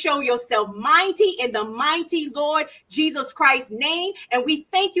 so show yourself mighty in the mighty Lord Jesus Christ's name. And we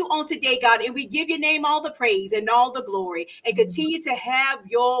thank you on today, God, and we give your name all the praise and all the glory, and continue to have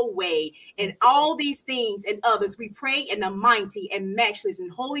your way in all these things and others. We pray in the mighty and matchless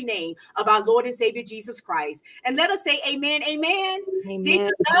and holy name of our Lord and Savior Jesus Christ. And let us say amen, amen.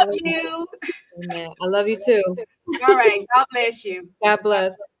 Amen. I love you. Amen. I love you too. All right. God bless you. God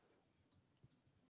bless.